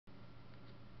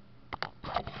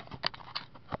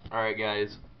Alright,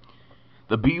 guys.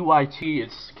 The BYT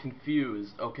is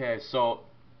confused. Okay, so...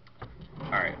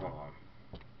 Alright, hold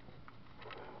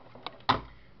on.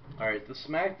 Alright, the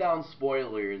Smackdown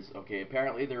Spoilers. Okay,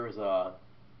 apparently there was a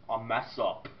mess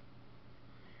up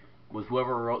with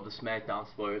whoever wrote the Smackdown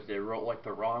Spoilers. They wrote, like,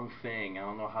 the wrong thing. I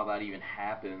don't know how that even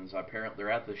happens. Apparently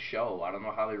they're at the show. I don't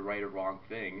know how they write a wrong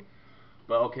thing.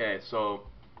 But, okay, so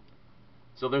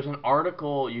there's an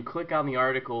article. You click on the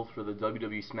article for the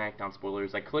WWE Smackdown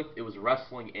Spoilers. I clicked. It was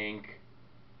Wrestling Inc.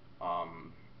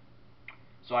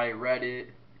 So I read it,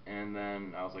 and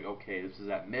then I was like, okay, this is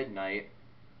at midnight.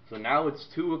 So now it's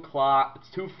 2 o'clock. It's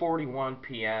 2:41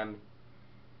 p.m.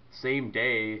 Same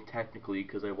day, technically,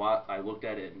 because I looked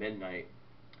at it at midnight.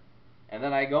 And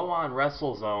then I go on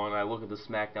WrestleZone, and I look at the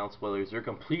Smackdown Spoilers. They're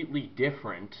completely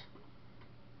different.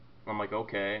 I'm like,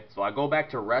 okay. So I go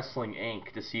back to Wrestling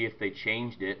Inc. to see if they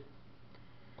changed it.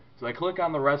 So I click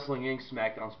on the Wrestling Inc.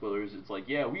 Smackdown Spoilers. It's like,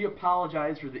 yeah, we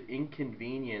apologize for the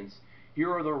inconvenience. Here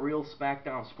are the real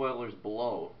Smackdown spoilers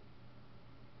below.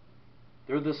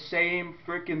 They're the same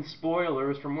freaking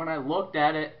spoilers from when I looked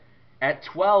at it at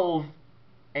 12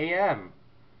 a.m.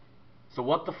 So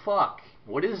what the fuck?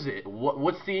 What is it?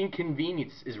 What's the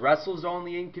inconvenience? Is WrestleZone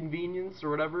the inconvenience or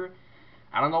whatever?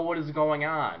 I don't know what is going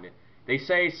on. They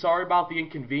say, sorry about the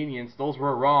inconvenience, those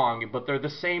were wrong, but they're the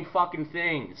same fucking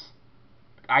things.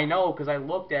 I know, because I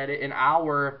looked at it an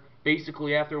hour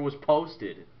basically after it was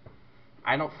posted.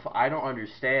 I don't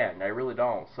understand. I really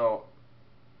don't. So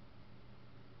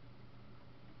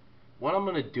what I'm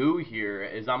going to do here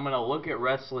is I'm going to look at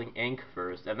Wrestling Inc.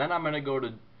 first, and then I'm going to go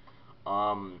to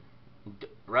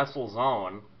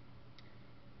WrestleZone.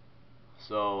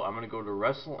 So I'm going to go to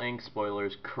Wrestle Inc.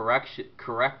 Spoilers,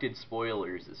 corrected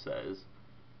spoilers, it says.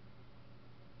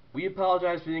 We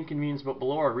apologize for the inconvenience, but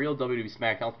below are real WWE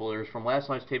Smackdown spoilers from last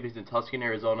night's tapings in Tucson,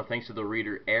 Arizona, thanks to the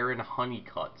reader Aaron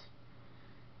Honeycutt.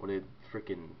 What a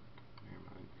freaking...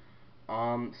 Never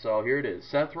mind. So here it is.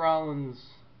 Seth Rollins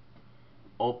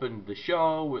opened the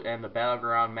show, and the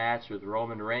Battleground match with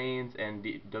Roman Reigns and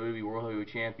WWE World Heavyweight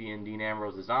Champion Dean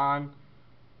Ambrose is on.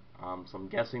 So I'm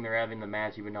guessing they're having the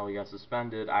match even though he got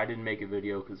suspended. I didn't make a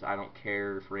video because I don't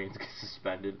care if Reigns gets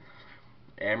suspended.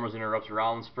 Ambrose interrupts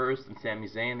Rollins first and Sami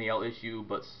Zayn. They all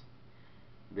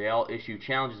issue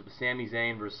challenges, but Sami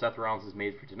Zayn versus Seth Rollins is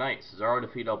made for tonight. Cesaro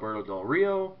defeat Alberto Del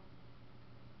Rio.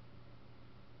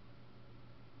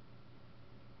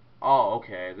 Oh,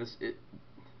 okay. What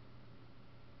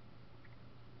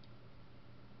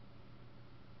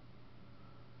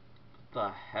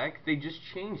the heck? They just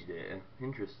changed it.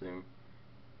 Interesting.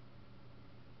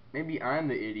 Maybe I'm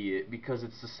the idiot because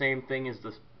it's the same thing as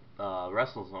the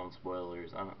WrestleZone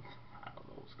spoilers. I don't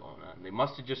know what's going on. They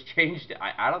must have just changed it.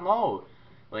 I don't know.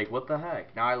 Like, what the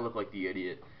heck? Now I look like the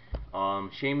idiot.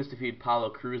 Sheamus defeated Apollo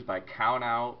Crews by count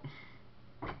out.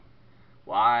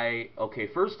 Why? Okay,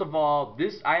 first of all,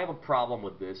 I have a problem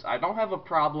with this. I don't have a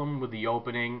problem with the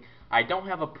opening. I don't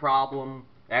have a problem...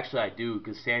 Actually, I do,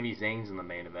 because Sami Zayn's in the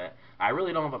main event. I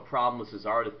really don't have a problem with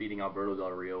Cesaro defeating Alberto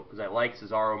Del Rio, because I like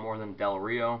Cesaro more than Del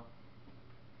Rio.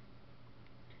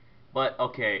 But,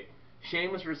 okay,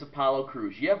 Sheamus versus Apollo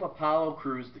Crews. You have Apollo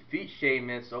Crews defeat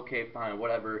Sheamus. Okay, fine,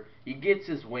 whatever. He gets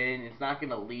his win. It's not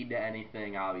going to lead to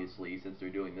anything, obviously, since they're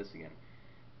doing this again.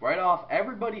 Right off,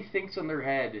 everybody thinks in their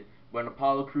head when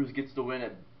Apollo Crews gets the win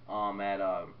at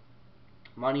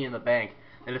Money in the Bank,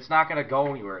 and it's not going to go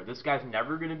anywhere. This guy's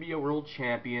never going to be a world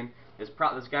champion. This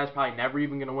guy's probably never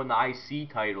even going to win the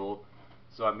IC title.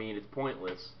 So, I mean, it's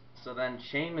pointless. So then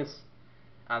Sheamus,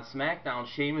 on SmackDown,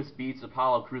 Sheamus beats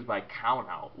Apollo Crews by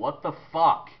countout. What the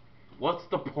fuck? What's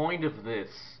the point of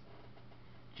this?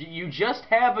 You just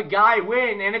have a guy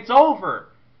win and it's over.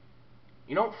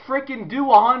 You don't frickin' do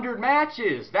 100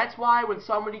 matches. That's why when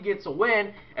somebody gets a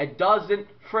win, it doesn't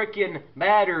frickin'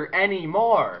 matter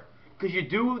anymore. Because you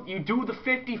do the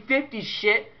 50-50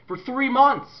 shit for 3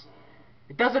 months.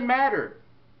 It doesn't matter.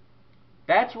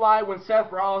 That's why when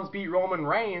Seth Rollins beat Roman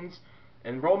Reigns,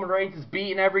 and Roman Reigns is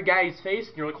beating every guy's face,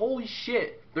 and you're like, holy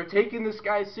shit, they're taking this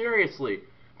guy seriously.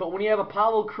 But when you have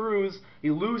Apollo Crews,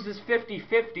 he loses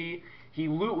 50-50,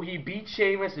 he beats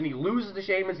Sheamus, and he loses to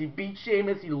Sheamus, he beats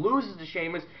Sheamus, he loses to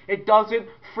Sheamus, it doesn't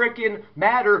frickin'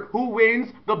 matter who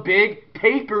wins the big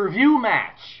pay-per-view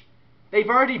match. They've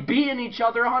already beaten each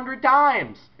other 100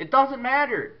 times. It doesn't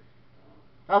matter.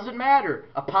 Doesn't matter.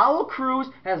 Apollo Crews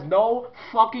has no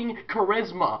fucking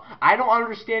charisma. I don't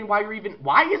understand why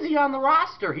is he on the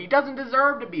roster? He doesn't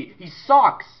deserve to be. He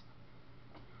sucks.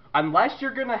 Unless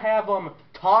you're gonna have him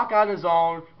talk on his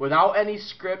own without any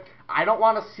script, I don't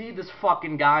want to see this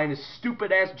fucking guy in his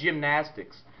stupid ass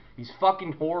gymnastics. He's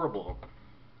fucking horrible.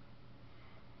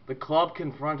 the club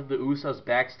confronted the Usos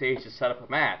backstage to set up a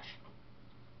match.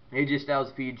 AJ Styles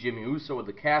defeated Jimmy Uso with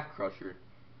the calf crusher.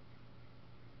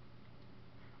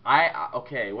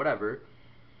 Okay, whatever.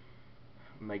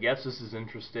 I guess this is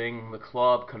interesting. The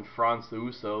club confronts the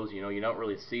Usos. You know, you don't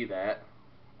really see that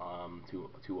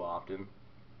too often.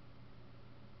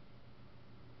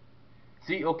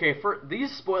 See, okay, these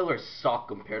spoilers suck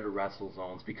compared to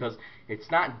WrestleZones because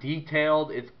it's not detailed.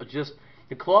 It's just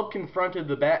the club confronted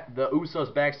the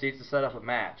Usos backstage to set up a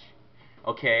match.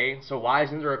 Okay, so why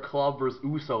isn't there a club versus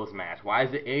Usos match? Why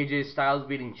is it AJ Styles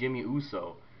beating Jimmy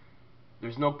Uso?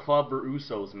 There's no club or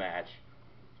Usos match.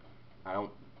 I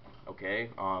don't. Okay,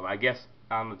 I guess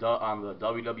on the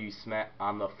WWE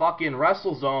on the fucking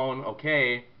WrestleZone,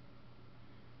 okay,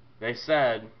 they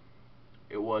said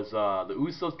it was the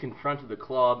Usos confronted the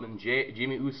club and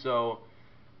Jimmy Uso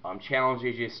challenged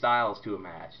AJ Styles to a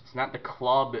match. It's not the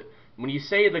club. When you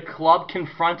say the club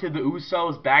confronted the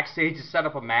Usos backstage to set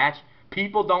up a match,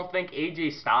 people don't think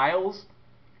AJ Styles,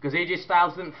 because AJ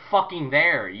Styles isn't fucking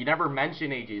there. You never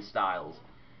mention AJ Styles.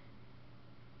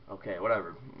 Okay,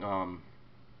 whatever.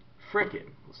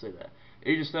 Frickin', we'll say that.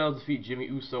 AJ Styles defeat Jimmy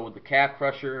Uso with the calf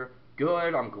crusher.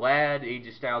 Good, I'm glad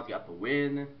AJ Styles got the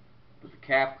win with the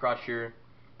calf crusher.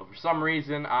 But for some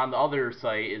reason, on the other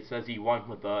site, it says he won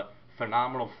with the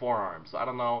phenomenal forearm. So I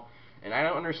don't know. And I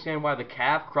don't understand why the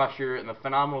calf crusher and the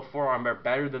phenomenal forearm are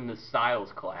better than the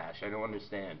Styles Clash. I don't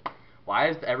understand. Why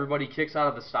is everybody kicks out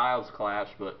of the Styles Clash,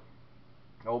 but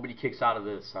nobody kicks out of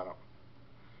this? I don't.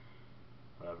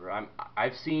 Whatever.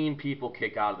 I've seen people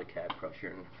kick out of the calf crusher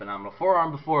and phenomenal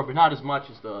forearm before, but not as much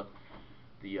as the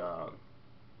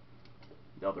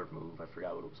other move. I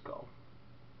forgot what it was called.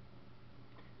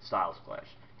 Styles Clash.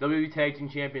 WWE Tag Team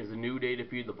Champions The New Day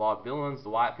defeated the Vaught Villains. The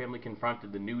Wyatt family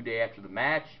confronted the New Day after the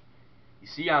match. You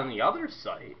see on the other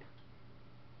site,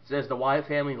 it says the Wyatt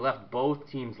family left both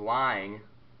teams lying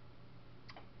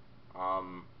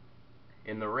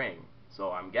in the ring.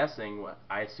 So I'm guessing,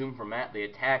 I assume from that, they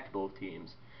attacked both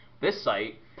teams. This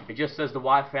site, it just says the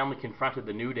Wyatt family confronted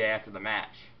the New Day after the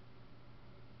match.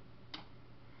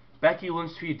 Becky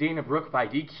Lynch defeated Dana Brooke by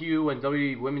DQ, and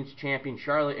WWE Women's Champion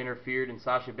Charlotte interfered, and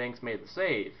Sasha Banks made the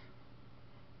save.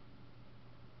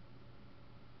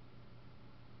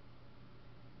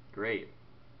 Great.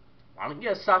 Why don't you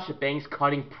get Sasha Banks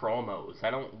cutting promos?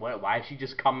 Why is she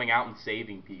just coming out and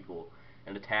saving people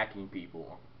and attacking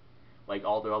people like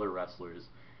all the other wrestlers?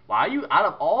 Why you, out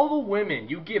of all the women,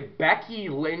 you give Becky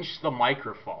Lynch the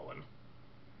microphone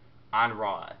on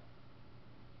Raw?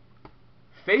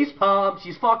 Facepalm,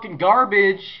 she's fucking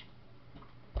garbage.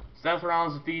 Seth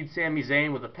Rollins defeated Sami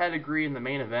Zayn with a pedigree in the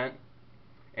main event.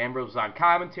 Ambrose was on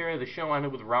commentary. The show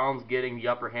ended with Rollins getting the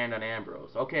upper hand on Ambrose.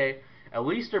 Okay, at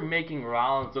least they're making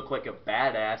Rollins look like a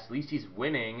badass. At least he's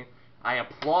winning. I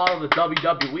applaud the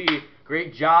WWE.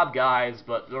 Great job, guys.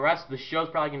 But the rest of the show's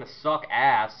probably going to suck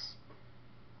ass.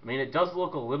 I mean, it does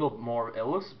look a little more... It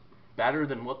looks better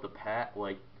than what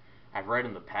I've read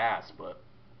in the past, but...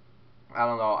 I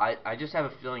don't know. I just have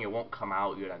a feeling it won't come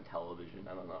out good on television.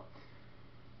 I don't know.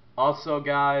 Also,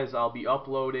 guys, I'll be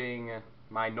uploading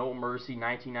my No Mercy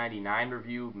 1999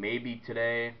 review maybe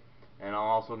today. And I'm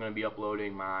also going to be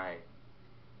uploading my...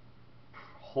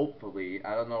 Hopefully,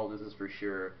 I don't know if this is for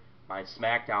sure, my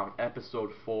Smackdown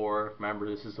Episode 4.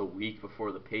 Remember, this is a week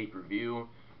before the pay-per-view.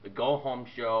 The go-home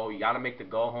show. You got to make the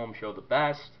go-home show the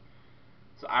best.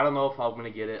 So I don't know if I'm going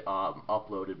to get it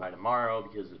uploaded by tomorrow,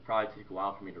 because it probably take a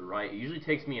while for me to write. It usually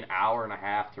takes me an hour and a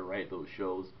half to write those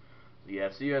shows. So yeah,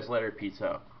 see you guys later. Peace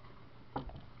out.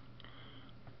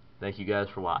 Thank you guys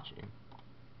for watching.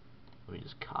 Let me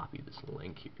just copy this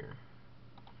link here.